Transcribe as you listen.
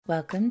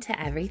Welcome to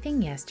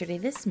Everything Yesterday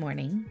This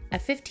Morning, a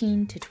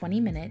 15 to 20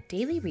 minute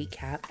daily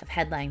recap of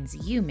headlines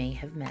you may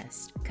have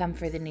missed. Come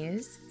for the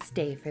news,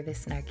 stay for the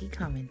snarky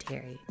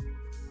commentary.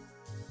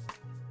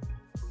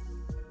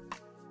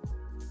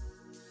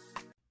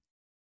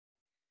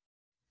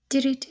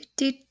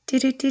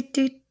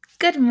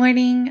 Good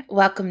morning.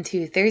 Welcome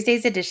to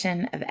Thursday's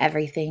edition of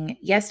Everything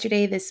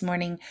Yesterday This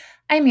Morning.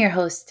 I'm your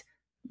host,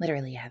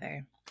 literally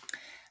Heather.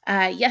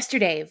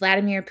 Yesterday,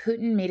 Vladimir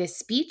Putin made a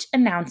speech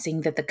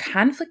announcing that the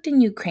conflict in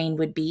Ukraine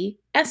would be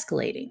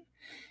escalating.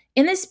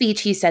 In the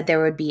speech, he said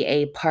there would be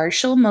a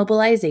partial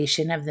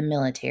mobilization of the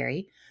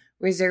military.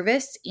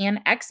 Reservists and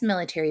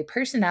ex-military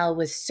personnel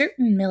with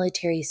certain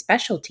military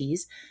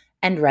specialties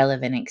and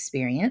relevant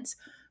experience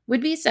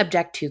would be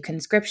subject to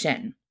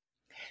conscription.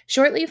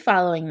 Shortly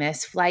following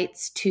this,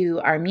 flights to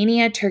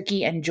Armenia,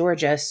 Turkey, and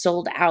Georgia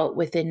sold out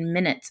within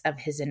minutes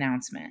of his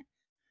announcement.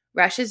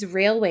 Russia's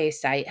railway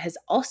site has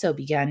also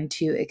begun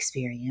to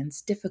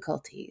experience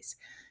difficulties.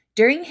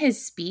 During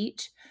his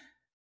speech,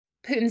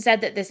 Putin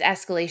said that this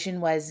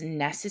escalation was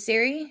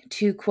necessary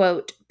to,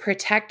 quote,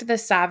 protect the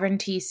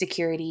sovereignty,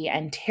 security,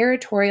 and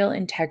territorial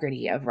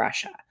integrity of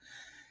Russia.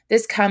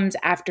 This comes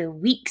after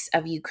weeks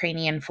of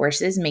Ukrainian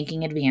forces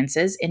making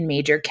advances in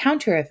major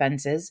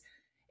counteroffensives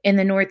in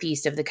the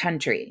northeast of the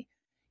country.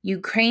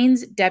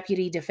 Ukraine's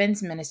deputy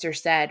defense minister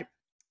said,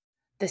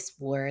 "This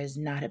war is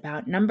not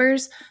about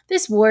numbers.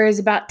 This war is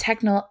about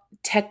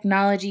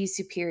technology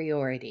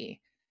superiority,"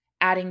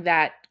 adding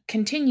that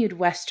continued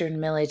Western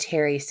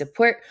military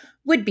support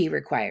would be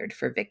required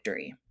for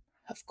victory.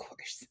 Of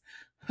course.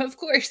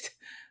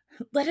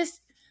 Let's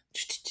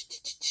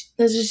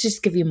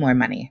just give you more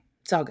money.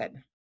 It's all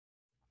good.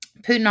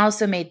 Putin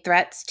also made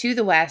threats to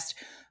the West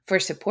for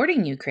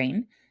supporting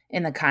Ukraine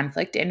in the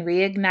conflict and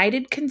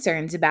reignited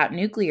concerns about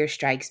nuclear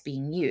strikes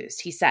being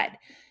used. He said,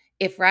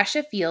 "If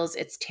Russia feels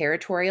its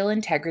territorial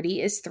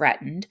integrity is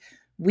threatened,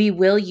 we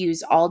will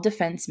use all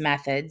defense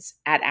methods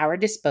at our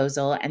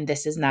disposal, and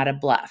this is not a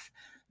bluff.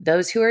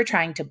 Those who are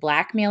trying to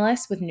blackmail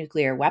us with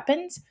nuclear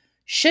weapons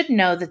should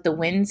know that the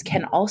winds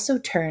can also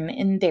turn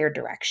in their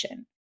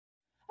direction."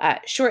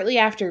 Shortly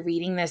after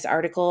reading this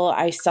article,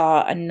 I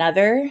saw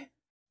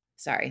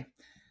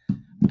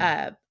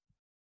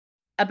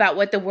about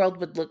what the world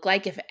would look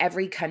like if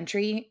every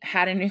country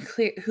had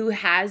who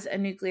has a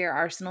nuclear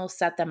arsenal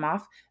set them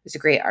off. It was a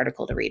great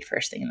article to read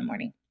first thing in the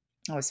morning.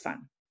 It was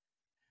fun.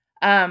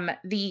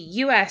 The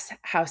U.S.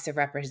 House of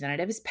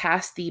Representatives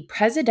passed the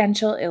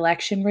Presidential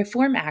Election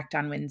Reform Act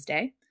on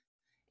Wednesday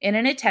in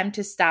an attempt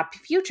to stop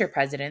future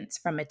presidents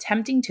from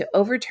attempting to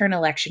overturn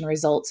election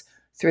results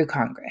through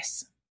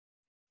Congress.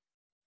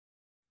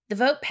 The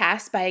vote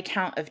passed by a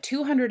count of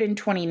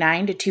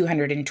 229 to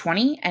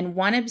 220 and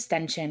one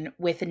abstention,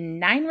 with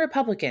 9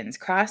 Republicans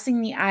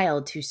crossing the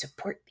aisle to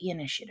support the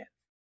initiative.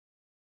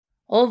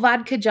 Old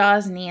Vodka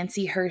Jaws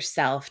Nancy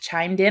herself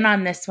chimed in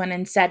on this one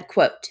and said,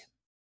 quote,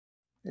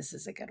 this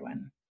is a good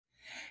one,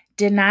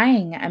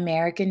 "Denying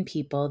American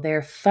people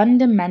their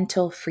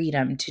fundamental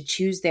freedom to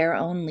choose their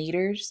own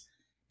leaders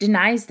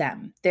denies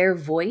them their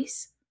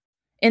voice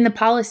in the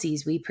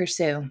policies we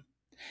pursue.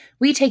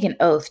 We take an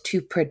oath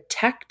to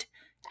protect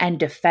and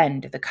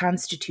defend the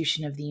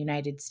Constitution of the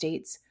United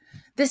States.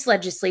 This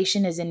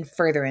legislation is in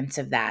furtherance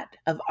of that,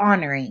 of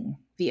honoring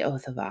the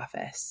oath of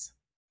office."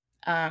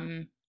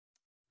 I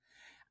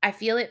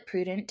feel it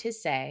prudent to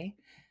say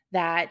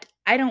that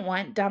I don't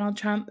want Donald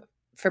Trump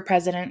for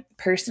president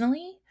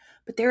personally,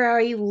 but there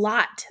are a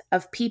lot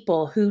of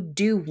people who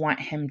do want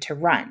him to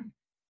run.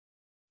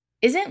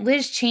 Isn't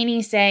Liz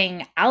Cheney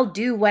saying, "I'll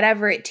do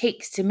whatever it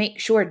takes to make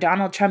sure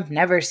Donald Trump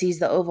never sees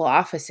the Oval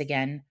Office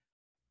again,"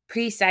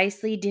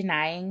 precisely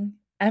denying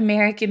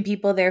American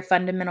people their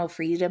fundamental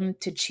freedom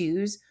to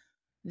choose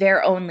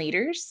their own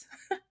leaders?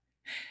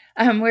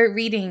 We're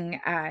reading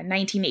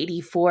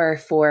 1984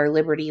 for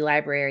Liberty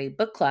Library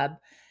Book Club,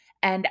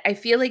 and I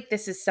feel like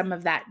this is some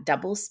of that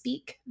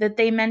doublespeak that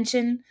they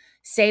mention.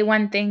 Say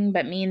one thing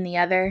but mean the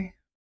other.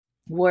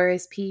 War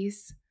is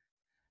peace.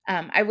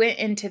 I went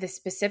into the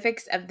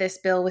specifics of this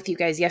bill with you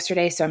guys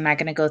yesterday, so I'm not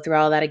going to go through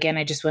all that again.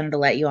 I just wanted to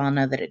let you all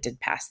know that it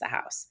did pass the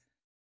House.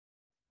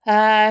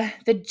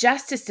 The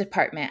Justice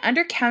Department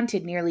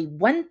undercounted nearly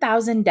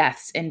 1,000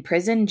 deaths in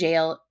prison,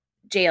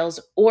 jails,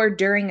 or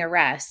during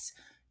arrests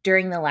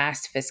during the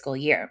last fiscal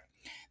year.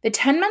 The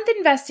 10-month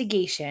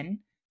investigation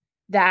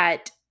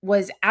that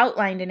was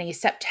outlined in a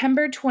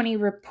September 20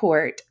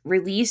 report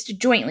released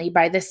jointly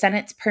by the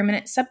Senate's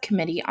Permanent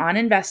Subcommittee on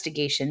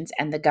Investigations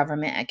and the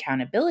Government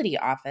Accountability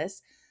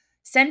Office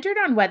centered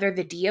on whether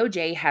the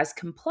DOJ has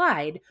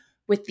complied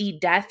with the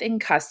Death in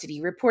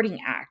Custody Reporting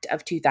Act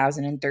of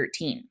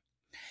 2013.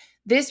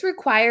 This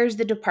requires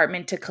the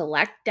department to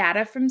collect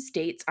data from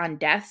states on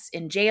deaths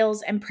in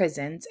jails and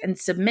prisons and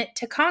submit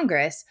to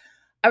Congress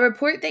a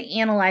report that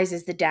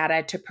analyzes the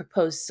data to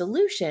propose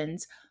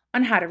solutions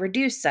on how to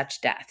reduce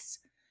such deaths.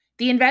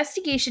 The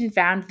investigation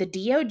found the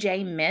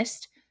DOJ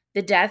missed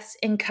the deaths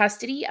in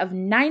custody of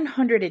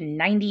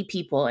 990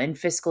 people in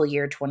fiscal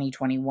year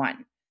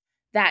 2021.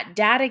 that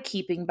data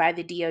keeping by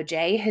the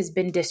DOJ has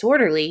been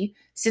disorderly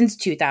since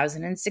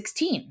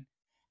 2016.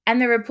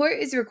 And the report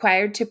is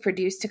required to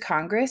produce to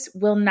Congress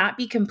will not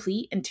be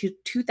complete until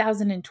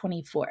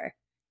 2024,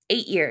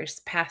 8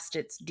 years past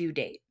its due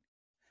date.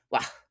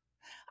 Well,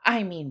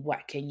 I mean,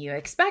 what can you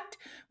expect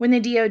when the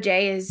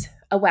DOJ is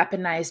a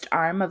weaponized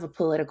arm of a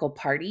political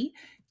party?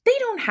 They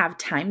don't have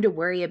time to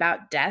worry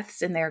about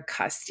deaths in their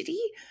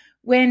custody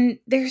when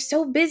they're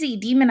so busy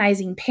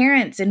demonizing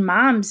parents and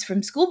moms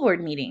from school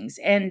board meetings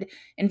and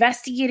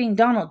investigating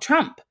Donald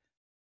Trump.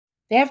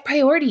 They have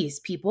priorities,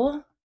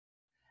 people.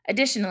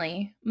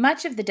 Additionally,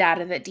 much of the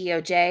data that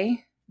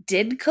DOJ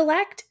did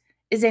collect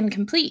is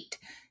incomplete.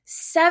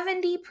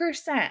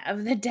 70%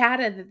 of the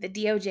data that the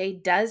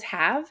DOJ does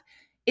have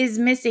is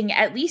missing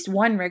at least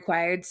one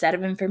required set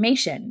of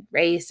information: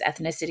 race,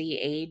 ethnicity,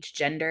 age,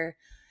 gender,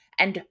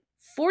 and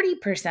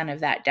 40% of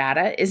that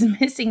data is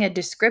missing a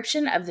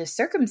description of the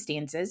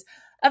circumstances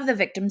of the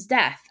victim's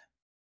death.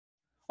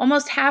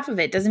 Almost half of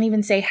it doesn't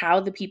even say how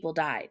the people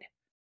died.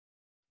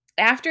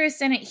 After a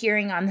Senate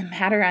hearing on the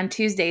matter on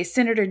Tuesday,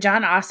 Senator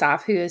Jon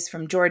Ossoff, who is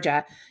from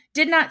Georgia,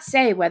 did not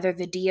say whether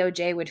the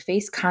DOJ would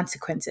face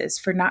consequences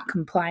for not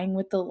complying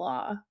with the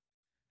law.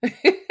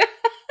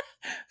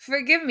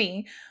 Forgive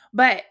me,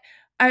 but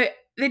the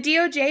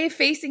DOJ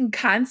facing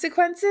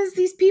consequences?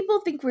 These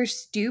people think we're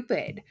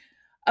stupid.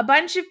 A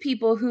bunch of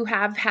people who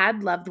have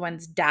had loved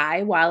ones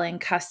die while in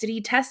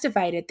custody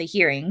testified at the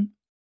hearing,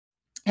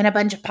 and a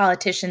bunch of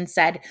politicians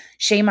said,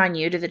 "Shame on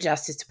you," to the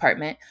Justice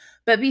Department.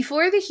 But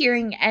before the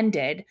hearing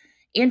ended,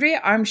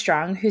 Andrea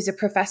Armstrong, who's a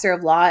professor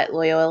of law at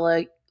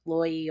Loyola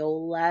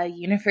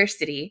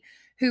University,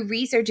 who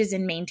researches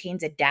and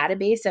maintains a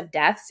database of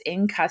deaths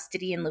in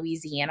custody in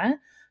Louisiana,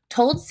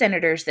 told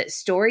senators that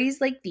stories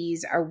like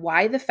these are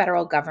why the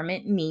federal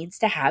government needs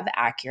to have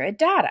accurate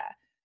data.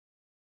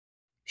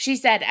 She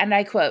said, and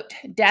I quote,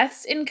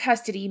 "Deaths in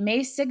custody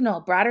may signal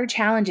broader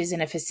challenges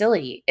in a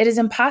facility. It is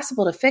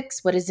impossible to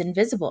fix what is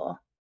invisible."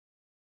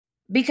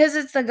 Because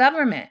it's the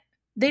government.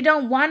 They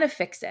don't want to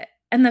fix it.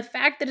 And the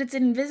fact that it's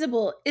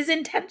invisible is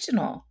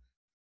intentional.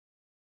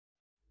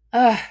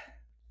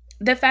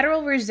 The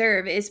Federal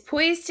Reserve is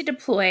poised to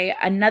deploy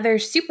another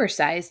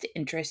supersized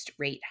interest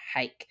rate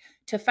hike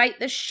to fight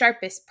the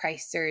sharpest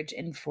price surge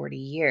in 40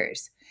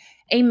 years.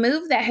 A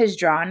move that has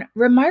drawn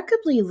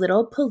remarkably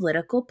little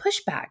political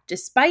pushback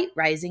despite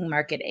rising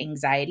market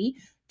anxiety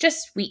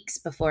just weeks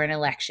before an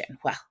election.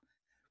 Well,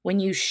 when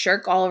you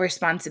shirk all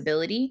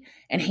responsibility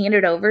and hand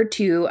it over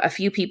to a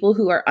few people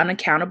who are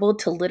unaccountable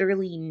to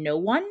literally no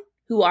one,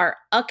 you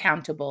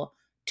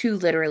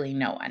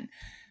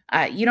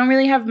don't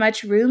really have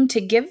much room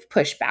to give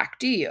pushback,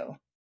 do you?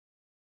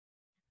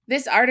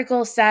 This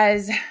article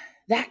says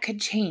that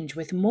could change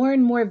with more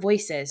and more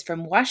voices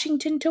from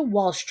Washington to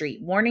Wall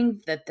Street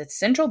warning that the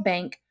central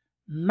bank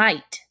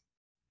might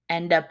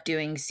end up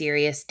doing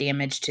serious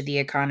damage to the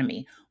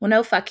economy. Well,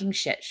 no fucking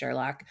shit,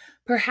 Sherlock.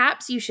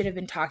 Perhaps you should have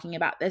been talking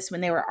about this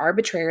when they were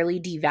arbitrarily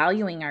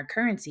devaluing our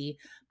currency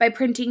by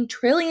printing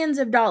trillions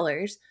of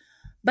dollars,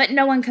 but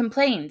no one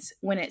complains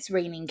when it's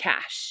raining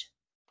cash.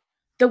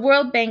 The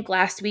World Bank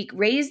last week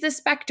raised the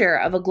specter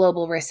of a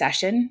global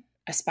recession.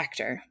 A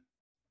specter.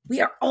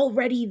 We are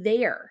already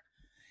there.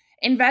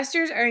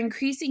 Investors are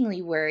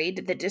increasingly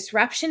worried that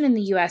disruption in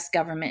the U.S.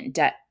 government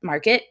debt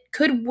market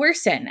could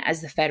worsen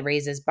as the Fed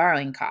raises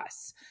borrowing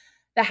costs.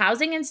 The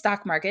housing and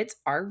stock markets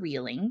are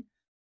reeling.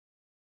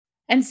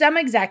 And some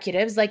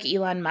executives, like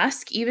Elon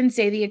Musk, even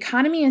say the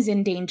economy is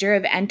in danger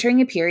of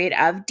entering a period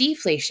of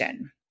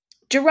deflation.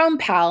 Jerome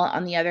Powell,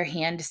 on the other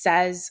hand,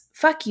 says,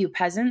 "Fuck you,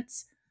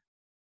 peasants.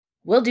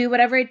 We'll do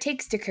whatever it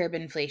takes to curb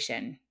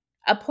inflation."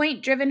 A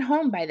point driven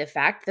home by the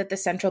fact that the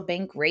central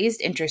bank raised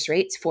interest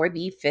rates for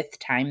the 5th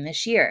time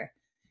this year.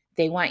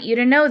 They want you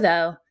to know,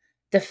 though,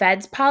 the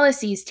Fed's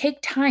policies take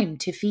time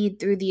to feed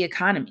through the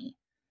economy,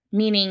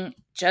 meaning,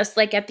 just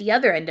like at the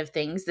other end of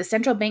things, the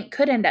central bank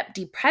could end up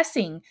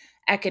depressing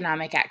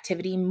economic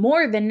activity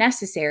more than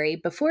necessary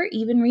before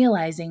even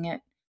realizing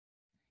it,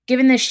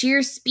 given the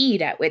sheer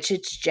speed at which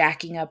it's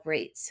jacking up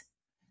rates.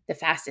 The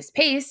fastest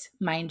pace,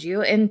 mind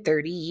you, in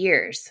 30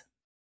 years.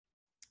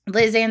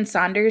 Liz Ann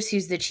Saunders,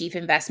 who's the chief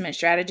investment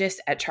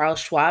strategist at Charles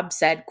Schwab,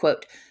 said,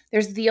 quote,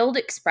 "There's the old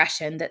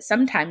expression that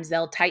sometimes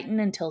they'll tighten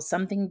until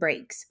something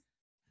breaks.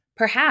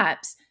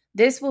 Perhaps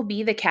this will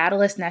be the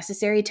catalyst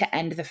necessary to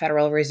end the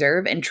Federal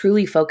Reserve and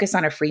truly focus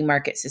on a free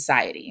market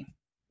society."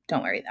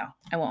 Don't worry, though.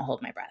 I won't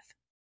hold my breath.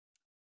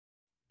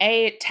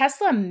 A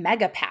Tesla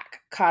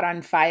Megapack caught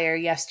on fire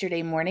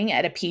yesterday morning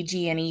at a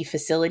PG&E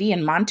facility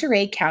in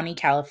Monterey County,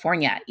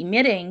 California,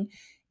 emitting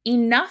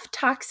enough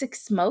toxic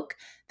smoke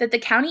that the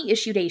county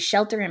issued a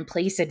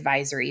shelter-in-place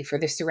advisory for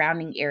the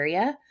surrounding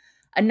area.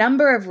 A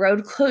number of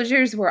road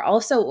closures were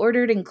also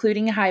ordered,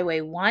 including Highway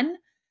 1.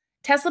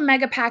 Tesla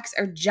Megapacks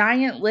are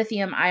giant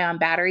lithium-ion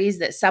batteries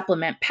that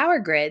supplement power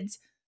grids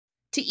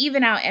to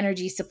even out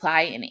energy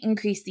supply and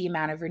increase the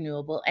amount of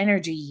renewable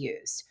energy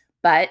used.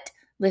 But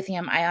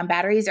lithium-ion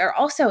batteries are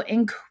also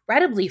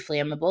incredibly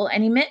flammable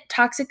and emit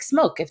toxic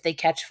smoke if they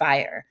catch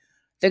fire.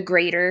 The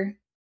greater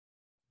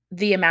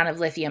the amount of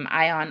lithium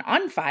ion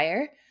on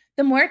fire,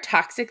 the more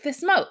toxic the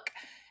smoke.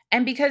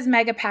 And because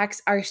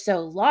megapacks are so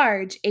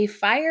large, a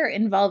fire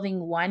involving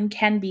one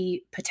can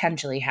be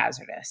potentially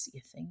hazardous, you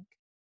think?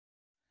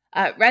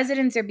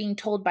 Residents are being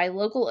told by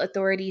local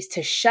authorities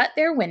to shut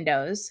their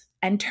windows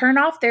and turn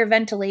off their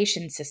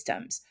ventilation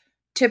systems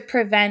to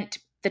prevent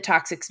the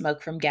toxic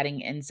smoke from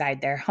getting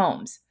inside their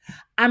homes.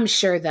 I'm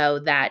sure, though,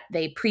 that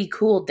they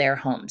pre-cooled their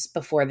homes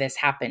before this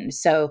happened,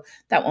 so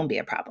that won't be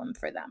a problem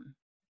for them.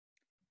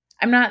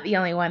 I'm not the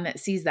only one that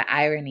sees the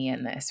irony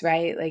in this,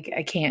 right? Like,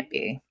 I can't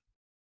be.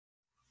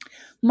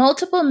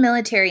 Multiple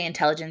military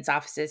intelligence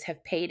offices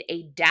have paid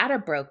a data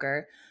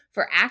broker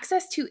for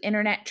access to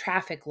internet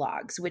traffic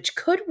logs, which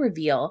could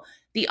reveal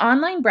the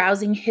online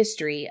browsing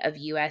history of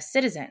U.S.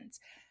 citizens.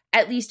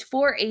 At least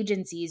 4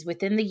 agencies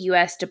within the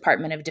U.S.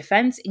 Department of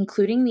Defense,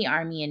 including the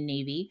Army and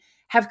Navy,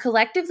 have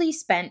collectively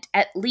spent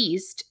at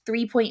least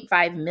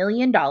 $3.5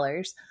 million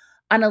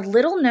on a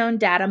little-known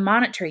data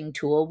monitoring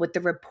tool with the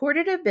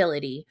reported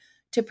ability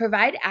to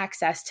provide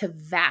access to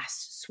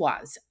vast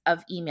swaths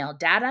of email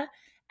data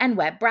and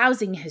web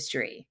browsing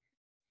history.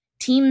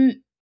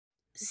 Team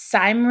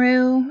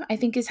Cymru, I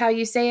think is how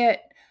you say it.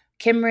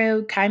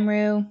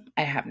 Kymru,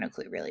 I have no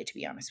clue really, to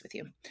be honest with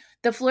you.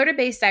 The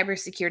Florida-based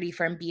cybersecurity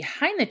firm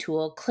behind the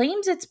tool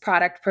claims its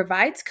product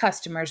provides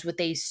customers with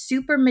a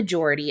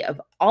supermajority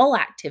of all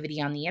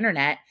activity on the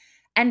internet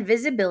and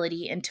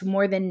visibility into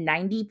more than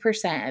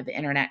 90% of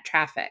internet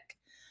traffic.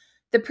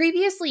 The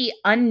previously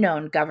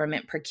unknown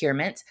government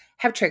procurements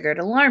have triggered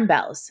alarm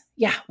bells.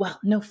 Yeah, well,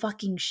 no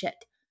fucking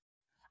shit.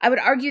 I would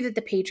argue that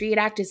the Patriot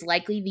Act is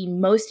likely the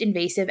most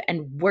invasive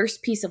and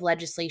worst piece of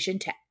legislation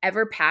to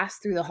ever pass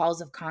through the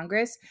halls of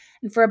Congress.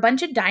 And for a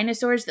bunch of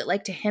dinosaurs that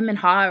like to hem and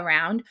haw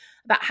around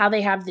about how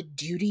they have the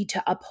duty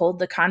to uphold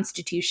the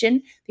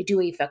Constitution, they do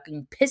a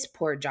fucking piss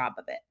poor job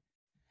of it.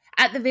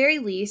 At the very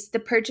least, the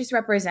purchase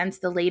represents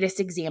the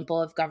latest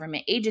example of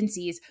government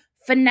agencies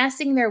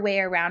finessing their way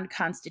around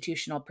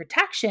constitutional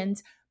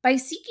protections by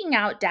seeking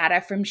out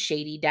data from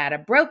shady data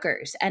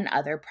brokers and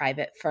other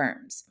private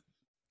firms.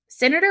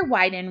 Senator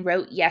Wyden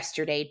wrote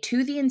yesterday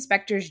to the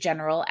inspectors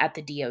general at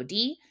the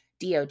DoD,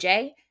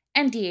 DOJ,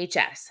 and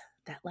DHS.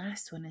 That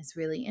last one is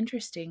really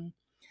interesting.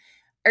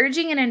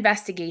 Urging an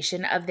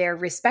investigation of their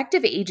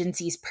respective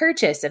agencies'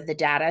 purchase of the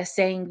data,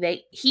 saying that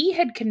he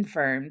had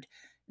confirmed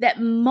that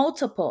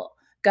multiple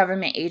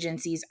government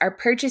agencies are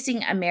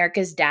purchasing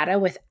America's data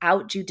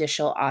without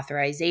judicial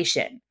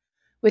authorization.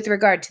 With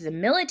regard to the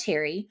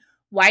military,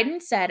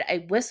 Wyden said a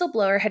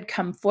whistleblower had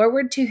come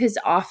forward to his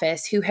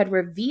office who had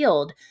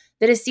revealed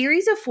that a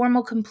series of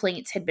formal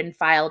complaints had been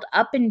filed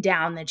up and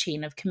down the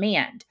chain of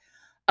command.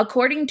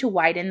 According to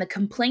Wyden, the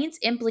complaints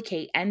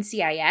implicate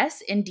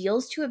NCIS in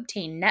deals to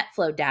obtain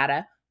NetFlow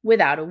data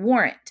without a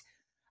warrant.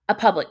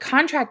 Public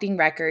contracting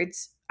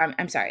records have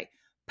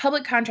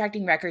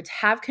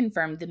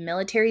confirmed the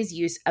military's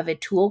use of a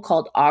tool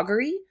called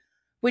Augury,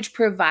 which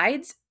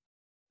provides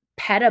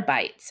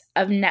petabytes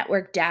of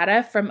network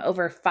data from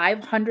over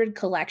 500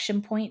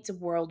 collection points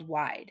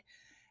worldwide.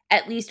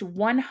 At least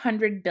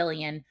 100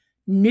 billion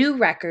new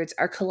records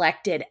are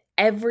collected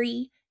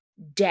every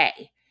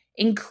day,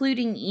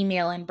 including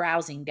email and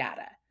browsing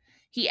data.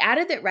 He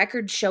added that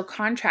records show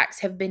contracts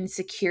have been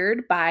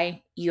secured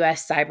by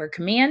U.S. Cyber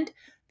Command,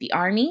 the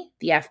Army,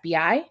 the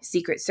FBI,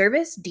 Secret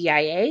Service,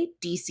 DIA,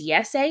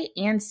 DCSA,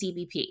 and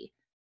CBP.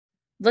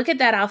 Look at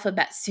that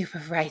alphabet soup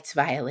of rights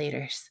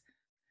violators.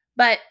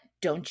 But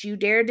don't you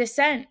dare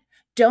dissent.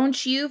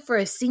 Don't you, for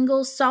a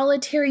single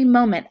solitary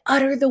moment,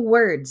 utter the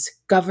words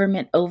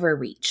government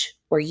overreach,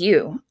 or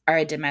you are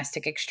a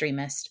domestic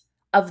extremist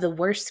of the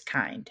worst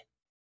kind.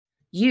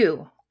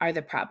 You are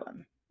the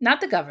problem,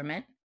 not the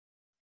government.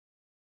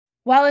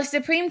 While a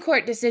Supreme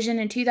Court decision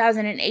in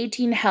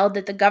 2018 held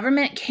that the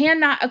government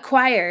cannot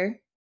acquire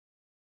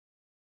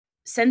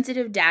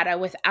sensitive data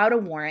without a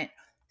warrant,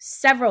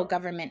 several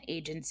government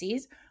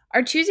agencies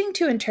are choosing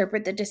to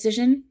interpret the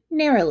decision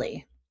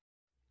narrowly,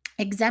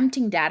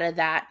 exempting data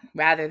that,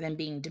 rather than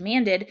being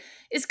demanded,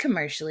 is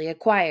commercially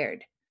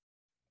acquired.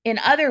 In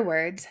other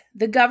words,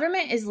 the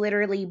government is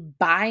literally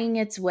buying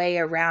its way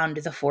around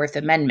the Fourth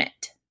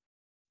Amendment.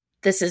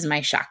 This is my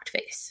shocked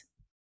face.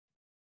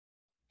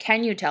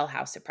 Can you tell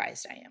how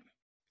surprised I am?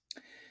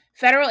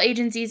 Federal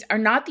agencies are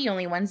not the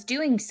only ones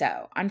doing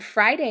so. On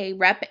Friday,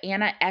 Rep.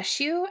 Anna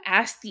Eshoo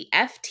asked the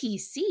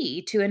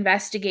FTC to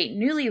investigate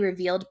newly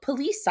revealed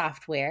police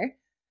software,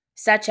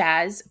 such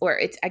as,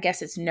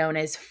 it's known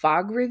as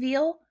Fog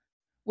Reveal,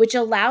 which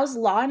allows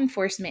law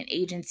enforcement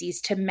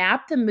agencies to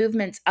map the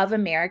movements of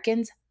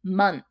Americans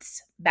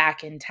months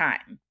back in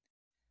time.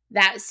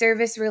 That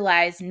service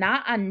relies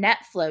not on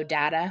NetFlow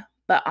data,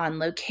 but on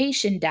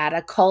location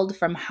data culled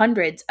from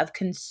hundreds of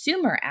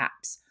consumer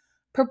apps,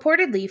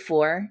 purportedly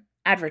for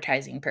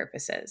advertising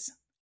purposes.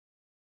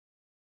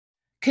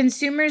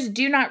 Consumers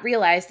do not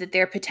realize that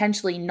they're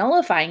potentially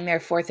nullifying their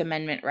Fourth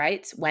Amendment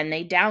rights when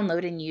they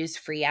download and use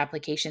free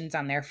applications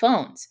on their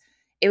phones.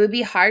 It would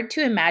be hard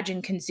to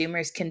imagine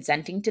consumers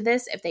consenting to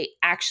this if they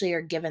actually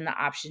are given the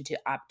option to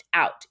opt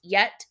out.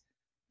 Yet,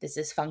 This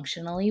is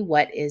functionally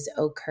what is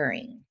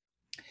occurring.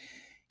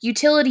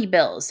 Utility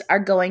bills are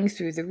going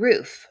through the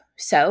roof.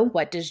 So,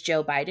 what does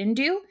Joe Biden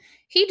do?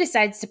 He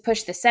decides to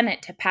push the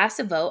Senate to pass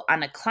a vote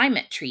on a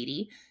climate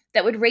treaty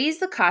that would raise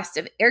the cost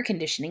of air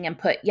conditioning and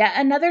put yet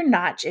another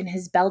notch in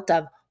his belt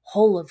of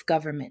whole of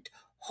government,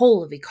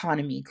 whole of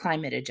economy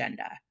climate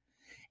agenda.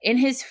 In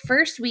his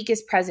first week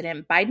as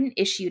president, Biden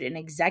issued an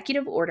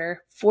executive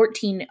order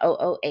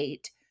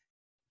 14008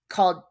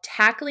 called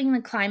Tackling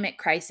the Climate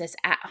Crisis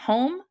at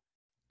Home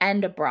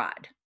and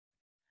Abroad.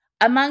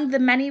 Among the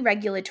many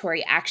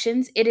regulatory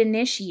actions it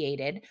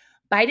initiated,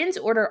 Biden's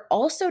order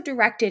also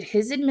directed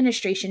his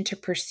administration to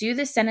pursue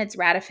the Senate's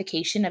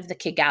ratification of the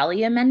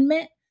Kigali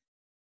Amendment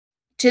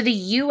to the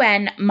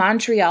UN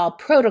Montreal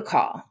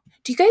Protocol.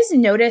 Do you guys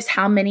notice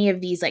how many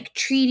of these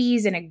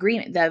treaties and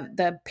agreement,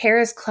 the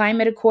Paris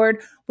Climate Accord,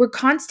 we're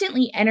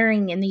constantly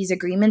entering in these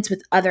agreements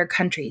with other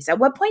countries? At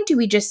what point do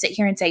we just sit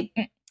here and say,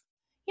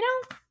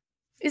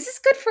 is this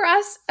good for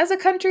us as a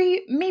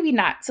country? Maybe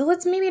not. So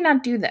let's maybe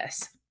not do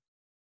this.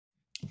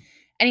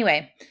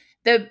 Anyway,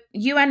 the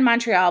UN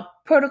Montreal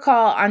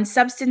Protocol on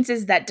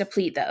substances that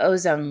deplete the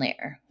ozone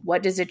layer.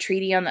 What does a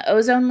treaty on the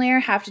ozone layer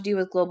have to do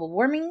with global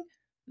warming?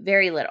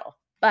 Very little.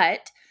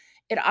 But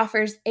it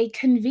offers a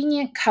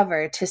convenient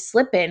cover to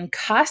slip in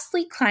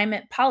costly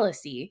climate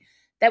policy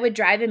that would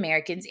drive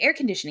Americans' air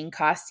conditioning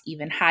costs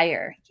even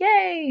higher.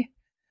 Yay!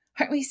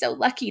 Aren't we so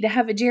lucky to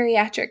have a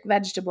geriatric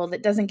vegetable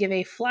that doesn't give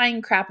a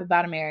flying crap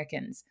about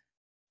Americans?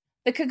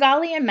 The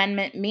Kigali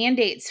Amendment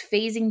mandates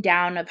phasing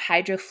down of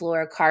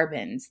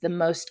hydrofluorocarbons, the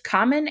most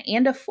common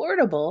and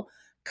affordable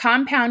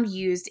compound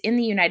used in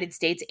the United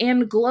States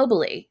and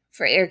globally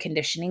for air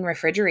conditioning,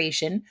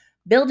 refrigeration,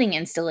 building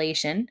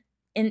insulation,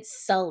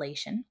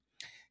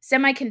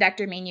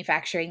 semiconductor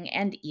manufacturing,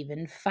 and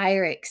even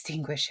fire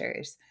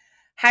extinguishers.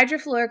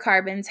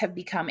 Hydrofluorocarbons have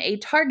become a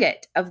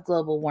target of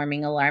global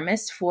warming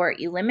alarmists for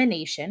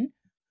elimination,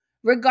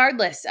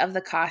 regardless of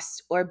the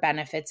costs or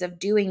benefits of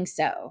doing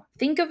so.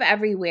 Think of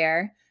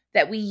everywhere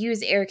that we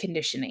use air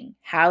conditioning: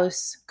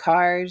 house,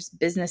 cars,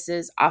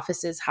 businesses,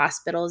 offices,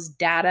 hospitals,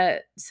 data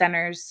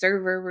centers,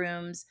 server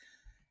rooms,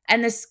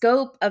 and the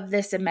scope of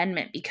this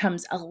amendment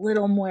becomes a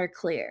little more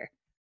clear.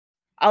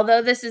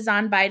 Although this is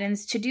on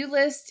Biden's to-do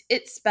list,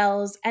 it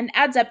spells and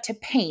adds up to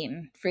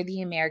pain for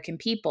the American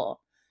people.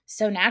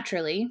 So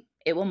naturally,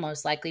 it will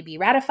most likely be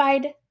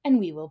ratified, and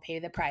we will pay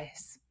the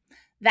price.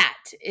 That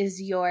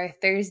is your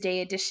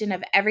Thursday edition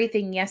of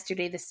Everything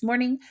Yesterday This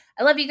Morning.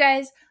 I love you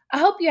guys. I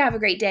hope you have a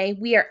great day.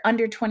 We are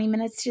under 20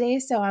 minutes today,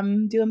 so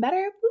I'm doing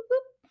better. Whoop,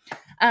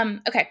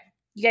 whoop. Okay,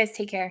 you guys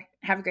take care.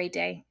 Have a great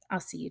day. I'll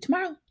see you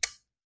tomorrow.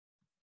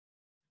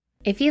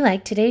 If you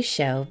like today's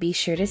show, be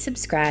sure to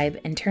subscribe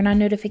and turn on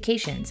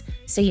notifications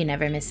so you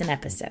never miss an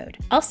episode.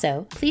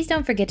 Also, please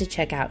don't forget to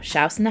check out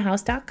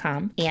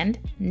shousinthehouse.com, and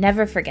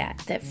never forget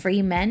that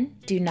free men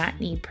do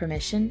not need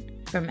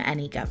permission from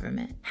any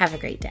government. Have a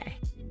great day.